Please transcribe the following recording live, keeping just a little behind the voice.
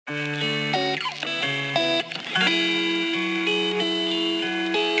Hi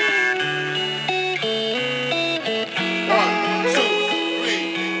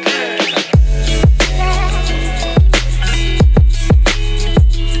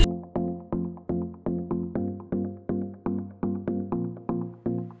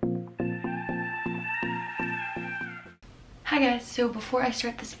guys, so before I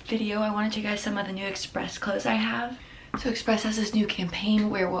start this video, I want to show you guys some of the new Express clothes I have. So Express has this new campaign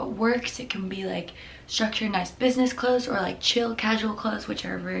where what works, it can be like structured nice business clothes or like chill casual clothes, which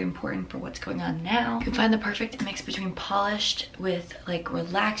are very important for what's going on now. You can find the perfect mix between polished with like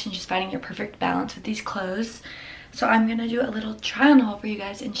relaxed and just finding your perfect balance with these clothes. So I'm gonna do a little try on haul for you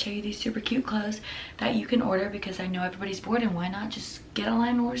guys and show you these super cute clothes that you can order, because I know everybody's bored and why not just get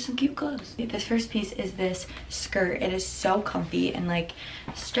online and order some cute clothes. This first piece is this skirt. It is so comfy and like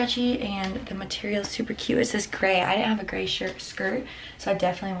stretchy, and the material is super cute. It's this gray. I didn't have a gray skirt, so I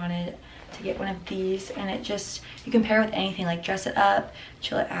definitely wanted to get one of these, and it just, you can pair with anything, like dress it up,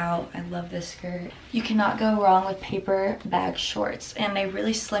 chill it out. I love this skirt. You cannot go wrong with paper bag shorts, and they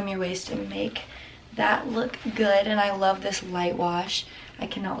really slim your waist and make that look good. And I love this light wash. I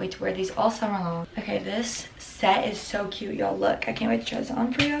cannot wait to wear these all summer long. Okay, this set is so cute, y'all. Look, I can't wait to try this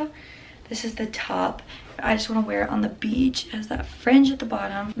on for y'all. This is the top. I just want to wear it on the beach. It has that fringe at the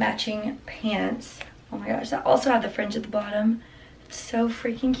bottom, matching pants. Oh my gosh, that also have the fringe at the bottom. It's so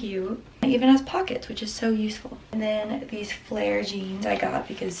freaking cute. It even has pockets, which is so useful. And then these flare jeans I got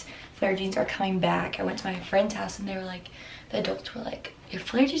because flare jeans are coming back. I went to my friend's house and they were like, the adults were like, your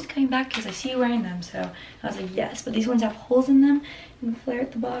flare jeans coming back because I see you wearing them. So I was like, yes, but these ones have holes in them and flare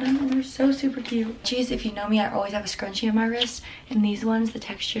at the bottom, and they're so super cute. Geez, if you know me, I always have a scrunchie on my wrist, and these ones, the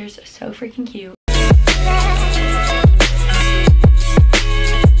texture's so freaking cute.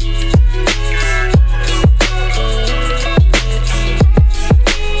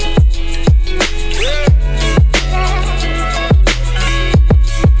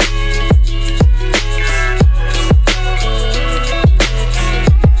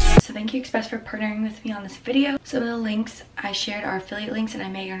 Express for partnering with me on this video. Some of the links I shared are affiliate links, and I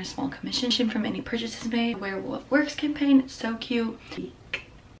may earn a small commission from any purchases made. Wear What Works campaign, it's so cute.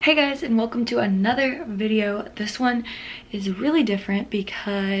 Hey guys, and welcome to another video. This one is really different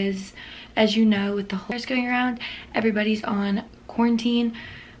because, as you know, with the whole virus going around, everybody's on quarantine.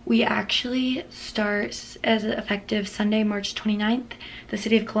 We actually start as effective Sunday, March 29th. The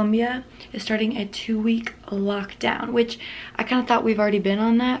city of Columbia is starting a 2-week lockdown, which I kind of thought we've already been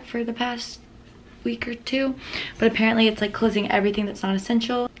on that for the past week or two, but apparently it's like closing everything that's not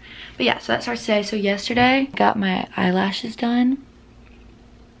essential. But yeah, so that starts today. So yesterday, I got my eyelashes done.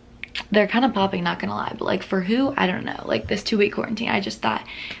 They're kind of popping, not gonna lie, but like for who, I don't know. Like this 2-week quarantine, I just thought,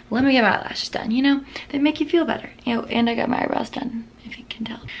 let me get my eyelashes done, you know? They make you feel better, you know. And I got my eyebrows done, if you can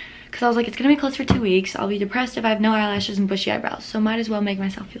tell, because I was like, it's gonna be closed for 2 weeks. I'll be depressed if I have no eyelashes and bushy eyebrows, so might as well make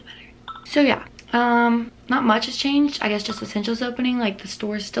myself feel better. So yeah, not much has changed. I guess just essentials opening, like the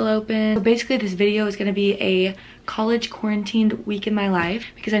store's still open. So basically this video is gonna be a college quarantined week in my life,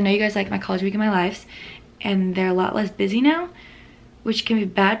 because I know you guys like my college week in my life, and they're a lot less busy now, which can be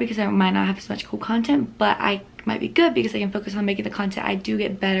bad because I might not have as much cool content, but I might be good because I can focus on making the content I do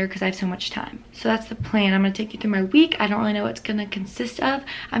get better because I have so much time. So that's the plan. I'm gonna take you through my week. I don't really know what it's gonna consist of.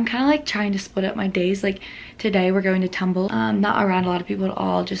 I'm kind of like trying to split up my days. Like today we're going to tumble, not around a lot of people at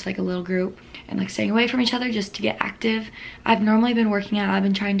all, just like a little group, and like staying away from each other just to get active. I've normally been working out. I've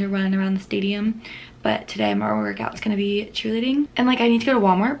been trying to run around the stadium, but today my workout is gonna be cheerleading. And like I need to go to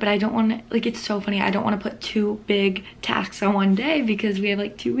Walmart, but I don't want to, like, it's so funny, I don't want to put 2 big tasks on one day because we have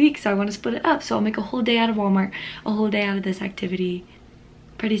like 2 weeks, so I want to split it up. So I'll make a whole day out of Walmart, a whole day out of this activity.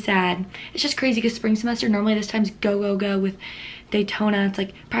 Pretty sad. It's just crazy because spring semester, normally this time's go, go, go with Daytona. It's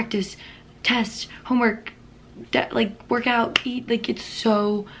like practice, test, homework, like workout, eat. Like it's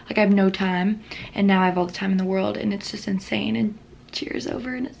so, like I have no time, and now I have all the time in the world, and it's just insane. And cheer's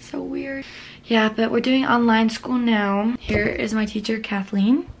over and it's so weird. Yeah, but we're doing online school now. Here is my teacher,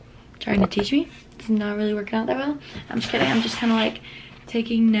 Kathleen, trying to teach me. It's not really working out that well. I'm just kidding. I'm just kind of like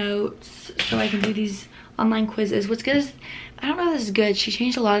taking notes so I can do these online quizzes. What's good is, I don't know if this is good, she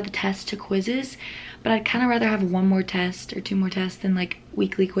changed a lot of the tests to quizzes, but I'd kind of rather have 1 more test or 2 more tests than like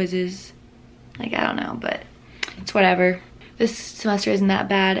weekly quizzes. Like, I don't know, but it's whatever. This semester isn't that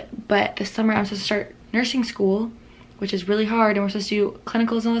bad, but this summer I'm supposed to start nursing school, which is really hard, and we're supposed to do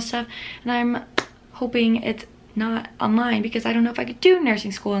clinicals and all this stuff, and I'm hoping it's not online because I don't know if I could do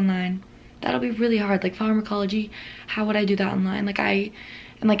nursing school online. That'll be really hard. Like pharmacology, how would I do that online? Like I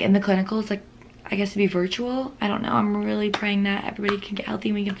am like in the clinicals, like I guess, to be virtual. I don't know. I'm really praying that everybody can get healthy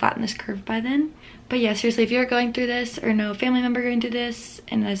and we can flatten this curve by then. But yeah, seriously, if you're going through this or know a family member going through this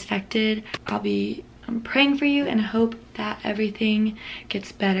and is affected, I'm praying for you and I hope that everything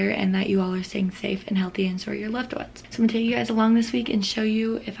gets better and that you all are staying safe and healthy, and so are your loved ones. So I'm gonna take you guys along this week and show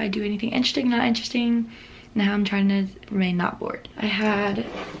you if I do anything interesting, not interesting, and how I'm trying to remain not bored. I had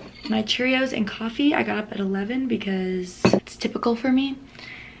my Cheerios and coffee. I got up at 11 because it's typical for me.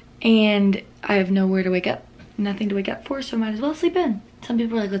 And I have nowhere to wake up, nothing to wake up for, so I might as well sleep in. Some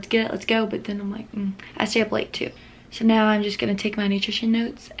people are like, let's get it, let's go, but then I'm like, I stay up late too. So now I'm just gonna take my nutrition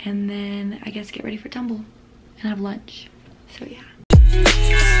notes and then I guess get ready for tumble and have lunch. So yeah.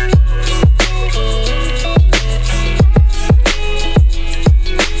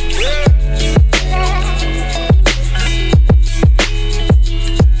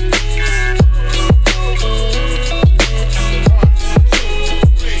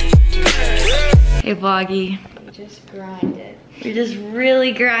 Hey Vloggy. We just grinded. We just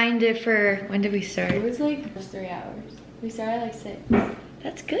really grinded for, when did we start? It was like 3 hours. We started at like 6.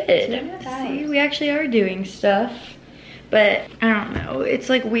 That's good. 2.5 hours. See, we actually are doing stuff. But I don't know, it's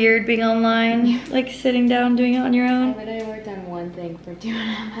like weird being online, like sitting down doing it on your own. I literally worked on one thing for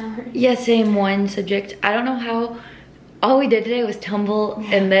 2.5 hours. Yeah, same, one subject. I don't know how, all we did today was tumble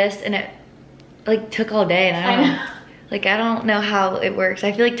and this, and it like took all day, and I don't know how it works.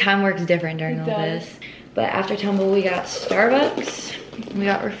 I feel like time works different during all this. But after tumble, we got Starbucks. We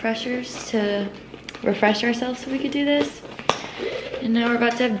got refreshers to refresh ourselves so we could do this. And now we're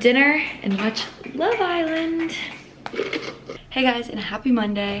about to have dinner and watch Love Island. Hey guys, and happy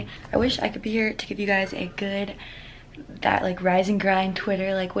Monday. I wish I could be here to give you guys a good, that like rise and grind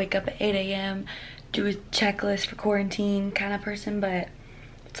Twitter, like wake up at 8 a.m., do a checklist for quarantine kind of person, but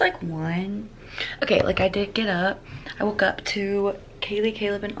it's like 1. Okay, like I did get up. I woke up to Kaylee,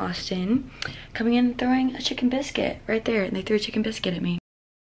 Caleb, and Austin coming in and throwing a chicken biscuit right there, and they threw a chicken biscuit at me.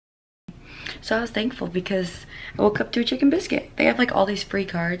 So I was thankful because I woke up to a chicken biscuit. They have like all these free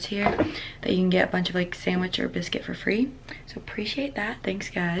cards here that you can get a bunch of like sandwich or biscuit for free. So appreciate that. Thanks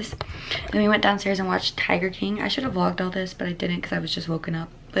guys. Then we went downstairs and watched Tiger King. I should have vlogged all this, but I didn't because I was just woken up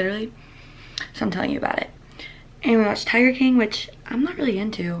literally. So I'm telling you about it. And we watched Tiger King, which I'm not really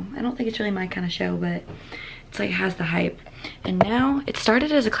into. I don't think it's really my kind of show, but it's like, it has the hype. And now, it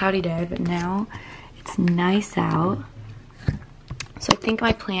started as a cloudy day, but now it's nice out. So I think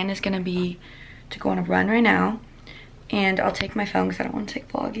my plan is gonna be to go on a run right now. And I'll take my phone because I don't want to take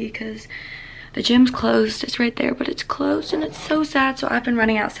Vloggy because the gym's closed. It's right there, but it's closed and it's so sad. So I've been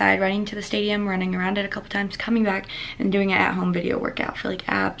running outside, running to the stadium, running around it a couple times, coming back and doing an at-home video workout for like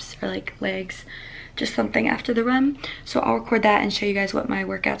abs or like legs. Just something after the run. So I'll record that and show you guys what my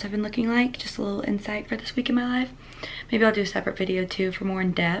workouts have been looking like. Just a little insight for this week in my life. Maybe I'll do a separate video too for more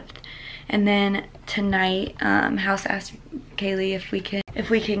in depth. And then tonight, House asked Kaylee if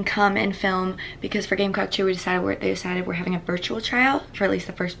we can come and film, because for Gamecock Cheer they decided we're having a virtual tryout for at least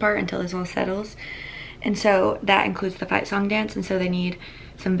the first part until this all settles. And so that includes the fight song dance, and so they need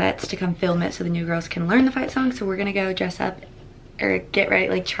some vets to come film it so the new girls can learn the fight song. So we're gonna go dress up or get ready,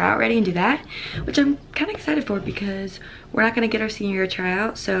 like tryout ready and do that, which I'm kind of excited for because we're not gonna get our senior year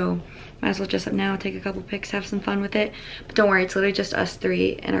tryout, so might as well dress up now, take a couple pics, have some fun with it. But don't worry, it's literally just us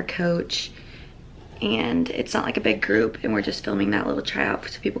 3 and our coach, and it's not like a big group, and we're just filming that little tryout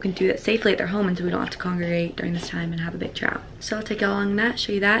so people can do that safely at their home and so we don't have to congregate during this time and have a big tryout. So I'll take y'all along that,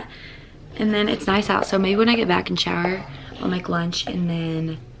 show you that, and then it's nice out, so maybe when I get back and shower, I'll make lunch and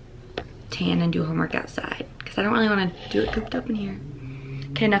then tan and do homework outside because I don't really want to do it cooped up in here.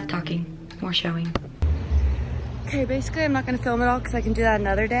 Okay, enough talking, more showing. Okay, basically I'm not going to film it all because I can do that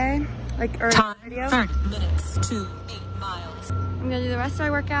another day, like early video. 30 minutes to 8 miles. I'm gonna do the rest of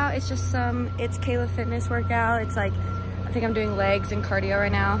my workout. It's just it's Kayla Fitness workout. It's like, I think I'm doing legs and cardio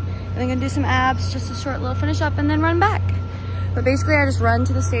right now. And I'm gonna do some abs, just a short little finish up and then run back. But basically I just run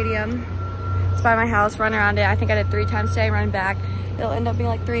to the stadium. It's by my house, run around it. I think I did 3 times today, run back. It'll end up being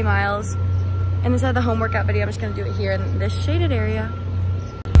like 3 miles. And instead of the home workout video, I'm just gonna do it here in this shaded area.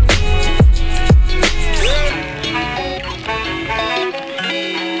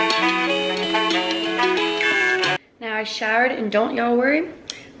 Now I showered and don't y'all worry,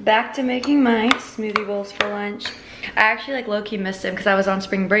 back to making my smoothie bowls for lunch. I actually like low-key missed them because I was on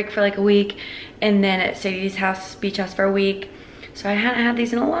spring break for like a week and then at Sadie's house, beach house for a week. So I hadn't had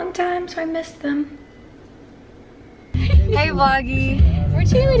these in a long time, so I missed them. Hey Vloggy. We're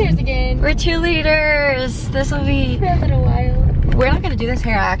cheerleaders again. We're cheerleaders. This will be For a little while. We're not gonna do this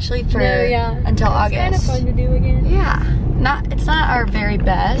hair actually for until August. It's kind of fun to do again. Yeah. It's not our very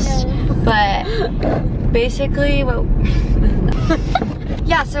best, but basically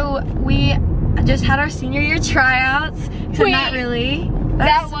yeah, so we just had our senior year tryouts. Except Wait. not really.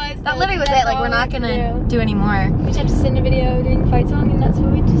 That literally was it. Like, we're not gonna do any more. We just have to send a video doing a fight song, and that's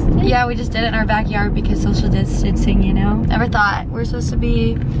what we just did. Yeah, we just did it in our backyard because social distancing, you know? Never thought we were supposed to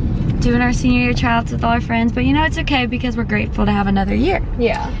be doing our senior year tryouts with all our friends, but you know, it's okay because we're grateful to have another year.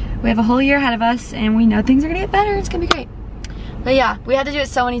 Yeah. We have a whole year ahead of us and we know things are gonna get better. It's gonna be great. But yeah, we had to do it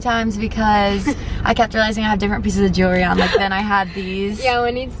so many times because I kept realizing I have different pieces of jewelry on. Like then I had these. Yeah,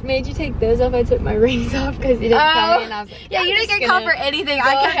 when he made you take those off, I took my rings off because he didn't tell me, and I was like, yeah, you didn't get caught for anything.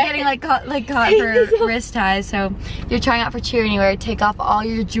 I kept getting like caught for wrist ties. So if you're trying out for cheer anywhere, take off all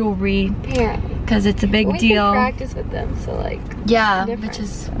your jewelry Apparently. because it's a big We deal. can practice with them, so like. Yeah, different. which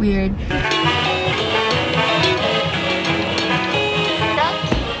is weird.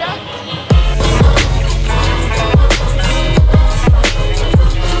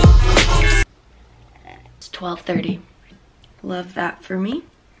 It's 12:30. Love that for me.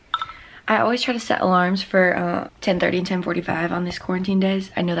 I always try to set alarms for 10:30 and 10:45 on these quarantine days.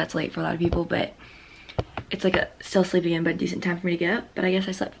 I know that's late for a lot of people, but it's like still sleeping in, but a decent time for me to get up. But I guess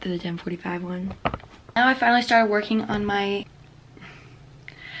I slept through the 10:45 one. Now I finally started working on my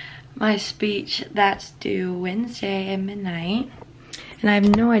speech that's due Wednesday at midnight. And I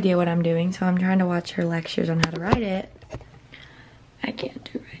have no idea what I'm doing, so I'm trying to watch her lectures on how to write it. I can't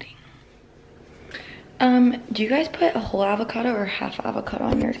do writing. Do you guys put a whole avocado or half avocado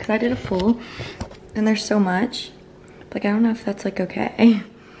on yours? Because I did a full, and there's so much. Like, I don't know if that's, like, okay.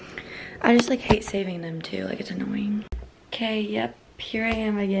 I just, like, hate saving them, too. Like, it's annoying. Okay, yep. Here I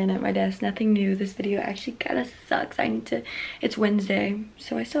am again at my desk. Nothing new. This video actually kind of sucks. It's Wednesday,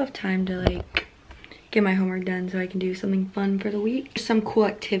 so I still have time to, like, get my homework done so I can do something fun for the week. Some cool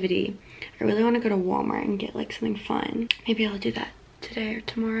activity. I really want to go to Walmart and get, like, something fun. Maybe I'll do that today or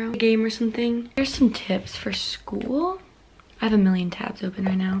tomorrow. A game or something. Here's some tips for school. I have a million tabs open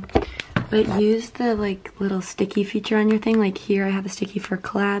right now. But use the like little sticky feature on your thing. Like here I have a sticky for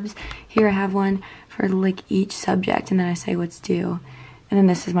collabs. Here I have one for like each subject, and then I say what's due. And then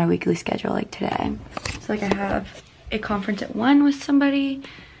this is my weekly schedule like today. So like I have a conference at 1 with somebody,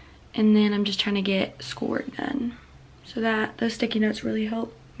 and then I'm just trying to get schoolwork done. So those sticky notes really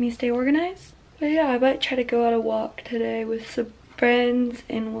help me stay organized. But yeah, I might try to go on a walk today with some friends,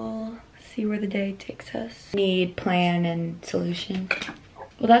 and we'll see where the day takes us. Need, plan, and solution.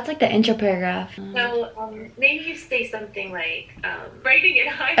 Well, that's like the intro paragraph. So maybe you say something like writing it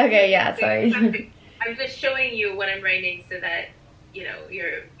high. Okay, yeah, sorry. I'm just showing you what I'm writing so that you know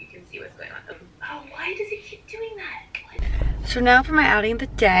you can see what's going on. Oh, why does he keep doing that? So now for my outing of the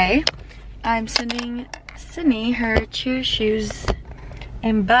day, I'm sending Sydney her cheer shoes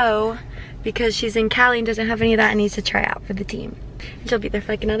and bow because she's in Cali and doesn't have any of that and needs to try out for the team. And she'll be there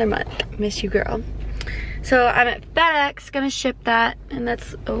for like another month. Miss you, girl. So I'm at FedEx, gonna ship that, and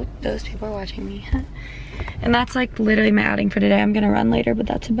that's, oh, those people are watching me. And that's like literally my outing for today. I'm gonna run later, but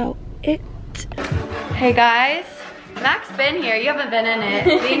that's about it. Hey guys, Mac's been here. You haven't been in it.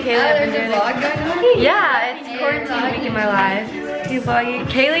 Me and Kaylee have been doing vlog going on? Yeah, it's quarantine week in my life. Hey, vlogging.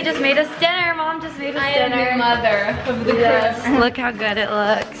 Kaylee just made us dinner. Mom just made us dinner. I am the mother of the Chris. Look how good it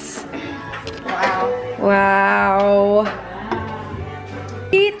looks. Wow. Wow.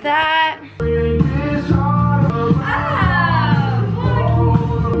 Eat that.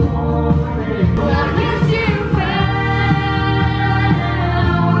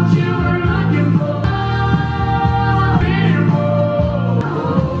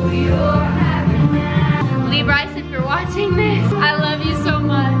 Lee Bryce, if you're watching this, I love you so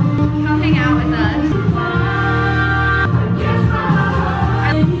much. Come hang out with us.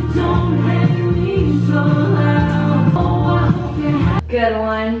 Good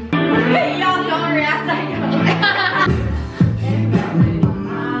one. Y'all don't react like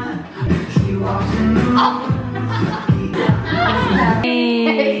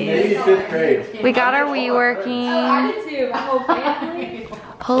Hey. 5th grade. We got our Wii working.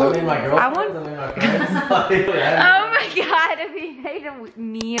 Pull. I mean, my girlfriend. I want. I mean, my friends. Oh my god, if he made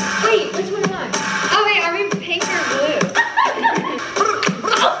me. Wait, which one am I? Oh wait, are we pink or blue?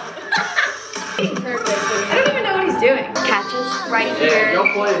 Perfect. I don't even know what he's doing. Catch us right Yeah, here go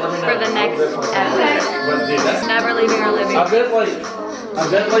play. Let me know. for the next episode. But dude, that's. Never leaving our living I bet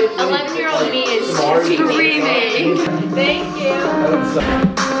like 11-year-old me is screaming. Thank you.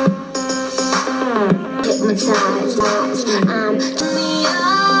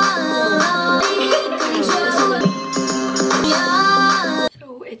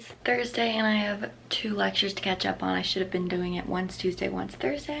 So it's Thursday and I have 2 lectures to catch up on. I should have been doing it once Tuesday, once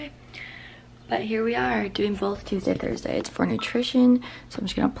Thursday. But here we are, doing both Tuesday, Thursday. It's for nutrition, so I'm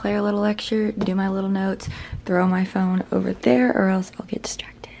just gonna play a little lecture, do my little notes, throw my phone over there, or else I'll get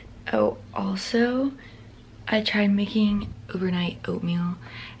distracted. Oh, also, I tried making overnight oatmeal.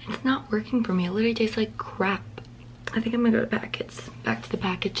 It's not working for me. It literally tastes like crap. I think I'm gonna go to packets, back to the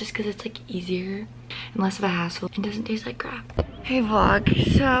packet, just because it's like easier and less of a hassle and doesn't taste like crap. Hey vlog,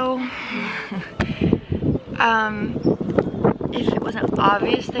 so if it wasn't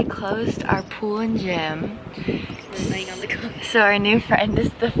obvious, they closed our pool and gym. So our new friend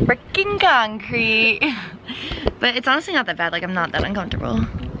is the freaking concrete. But it's honestly not that bad, like I'm not that uncomfortable.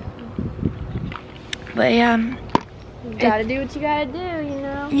 But yeah. You gotta do what you gotta do, you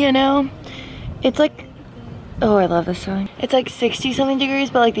know? You know, it's like, oh, I love this song. It's like 60 something degrees,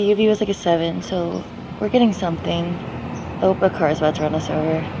 but like the UV was like a 7, so we're getting something. Oh, a car is about to run us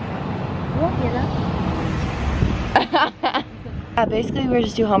over. Yeah, basically we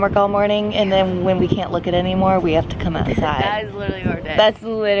just do homework all morning, and then when we can't look at it anymore, we have to come outside. That is literally our day. That's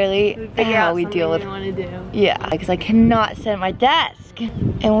literally how we deal with. Want to do. Yeah, because I cannot sit at my desk.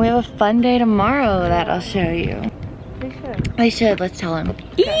 And we have a fun day tomorrow that I'll show you. We should. I should. Let's tell him.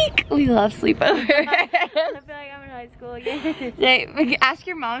 Eek! We love sleepover. I feel like I'm in high school again. Hey, ask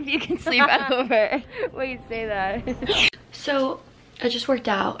your mom if you can sleep over. Wait, say that. So I just worked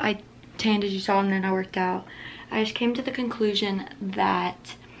out. I tanned, as you saw, and then I worked out. I just came to the conclusion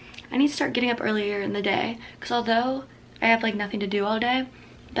that I need to start getting up earlier in the day, because although I have like nothing to do all day,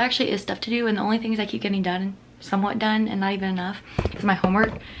 there actually is stuff to do, and the only things I keep getting done, somewhat done and not even enough, is my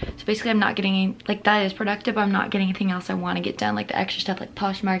homework. So basically I'm not getting any, like that is productive, but I'm not getting anything else I want to get done, like the extra stuff like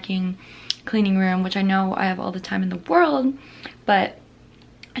Poshmarking, cleaning room, which I know I have all the time in the world, but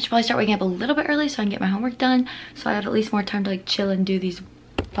I should probably start waking up a little bit early so I can get my homework done, so I have at least more time to like chill and do these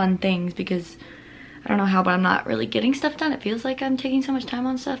fun things, because I don't know how, but I'm not really getting stuff done. It feels like I'm taking so much time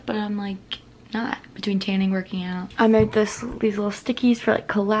on stuff, but I'm like not, between tanning, working out. I made these little stickies for like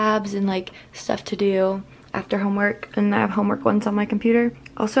collabs and like stuff to do after homework, and I have homework ones on my computer.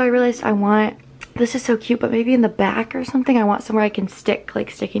 Also, I realized I want, this is so cute, but maybe in the back or something, I want somewhere I can stick like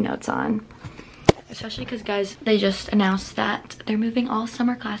sticky notes on. Especially because, guys, they just announced that they're moving all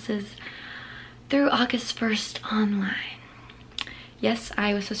summer classes through August 1st online. Yes,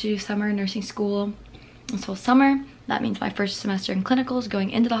 I was supposed to do summer nursing school this whole summer. That means my first semester in clinicals, going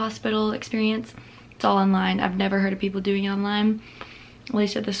into the hospital experience, it's all online. I've never heard of people doing it online, at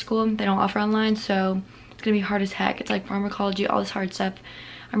least at this school. They don't offer online, so it's gonna be hard as heck. It's like pharmacology, all this hard stuff.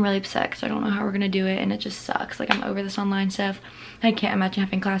 I'm really upset because I don't know how we're gonna do it, and it just sucks. Like, I'm over this online stuff. I can't imagine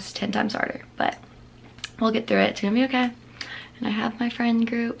having classes 10 times harder, but we'll get through it. It's gonna be okay. And I have my friend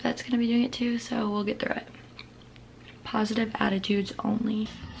group that's gonna be doing it too, so we'll get through it. Positive attitudes only.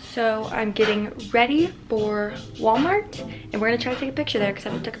 So I'm getting ready for Walmart, and we're gonna try to take a picture there because I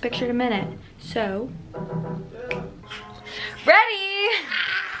haven't took a picture in a minute. So, ready!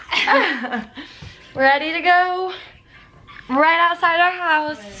 Ready to go right outside our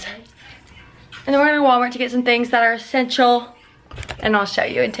house. And then we're gonna go to Walmart to get some things that are essential, and I'll show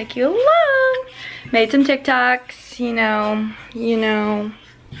you and take you along. Made some TikToks, you know.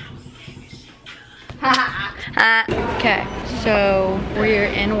 Okay, so we're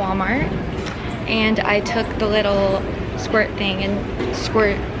in Walmart, and I took the little squirt thing and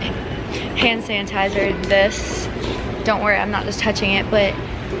squirt hand sanitizer. This, don't worry, I'm not just touching it, but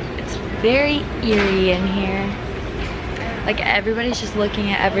it's very eerie in here. Like, everybody's just looking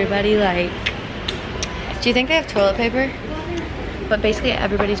at everybody like, do you think they have toilet paper? But basically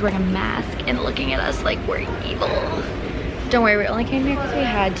everybody's wearing a mask and looking at us like we're evil. Don't worry, we only came here because we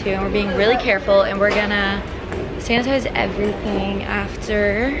had to, and we're being really careful, and we're gonna sanitize everything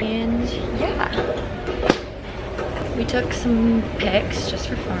after, and yeah. We took some pics just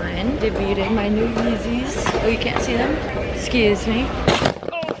for fun. Debuted my new Yeezys. Oh, you can't see them? Excuse me.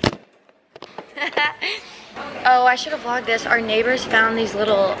 Oh, I should have vlogged this. Our neighbors found these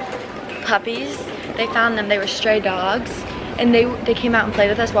little puppies. They found them, they were stray dogs, and they came out and played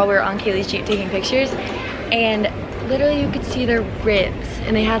with us while we were on Kaylee's Jeep taking pictures, and literally you could see their ribs,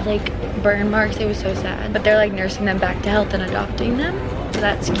 and they had like burn marks. It was so sad, but they're like nursing them back to health and adopting them, so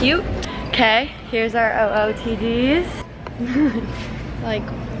that's cute. Okay, here's our OOTDs. Like,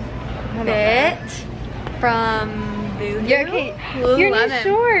 fit from Boohoo. Your new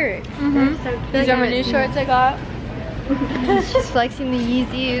shorts. These are my new shorts I got. She's flexing the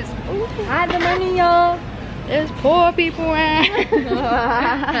Yeezys. Hide the money, y'all. There's poor people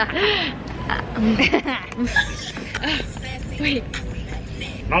Wait.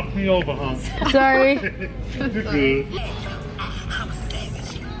 Knock me over, huh? Sorry. You're good.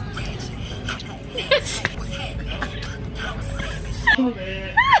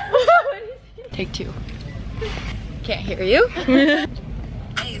 Take two. Can't hear you.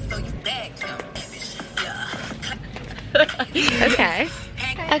 Okay.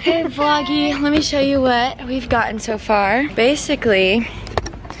 Okay, vloggy, let me show you what we've gotten so far. Basically,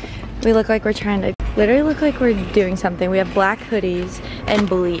 we look like we're trying to, literally look like we're doing something. We have black hoodies and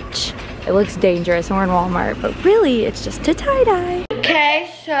bleach. It looks dangerous and we're in Walmart, but really it's just to tie-dye.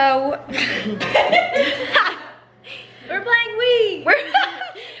 Okay, so we're playing Wii.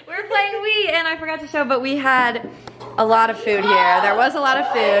 We're playing Wii, and I forgot to show, but we had a lot of food here. There was a lot of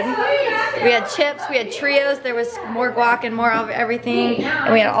food. We had chips, we had Trios, there was more guac and more of everything,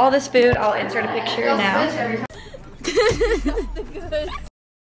 and we had all this food. I'll insert a picture now.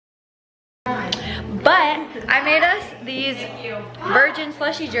 But I made us these virgin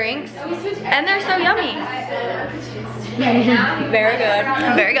slushy drinks, and they're so yummy. Very good.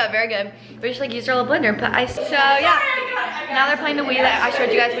 Very good, very good. We just like used our little blender and put ice. So yeah, now they're playing the Wii that I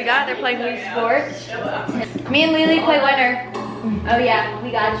showed you guys we got. They're playing Wii Sports. Me and Lily play winner. Oh yeah, we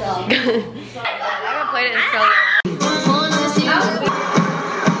got y'all. I haven't played it in so long.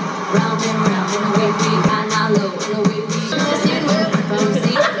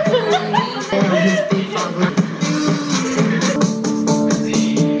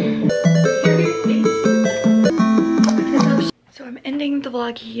 So I'm ending the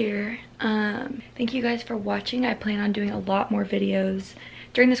vlog here. Thank you guys for watching. I plan on doing a lot more videos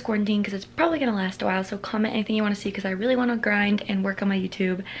during this quarantine because it's probably gonna last a while, so comment anything you want to see because I really want to grind and work on my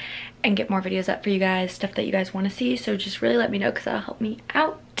YouTube and get more videos up for you guys, stuff that you guys want to see. So just really let me know because that'll help me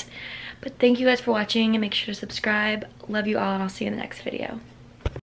out. But thank you guys for watching and make sure to subscribe. Love you all, and I'll see you in the next video.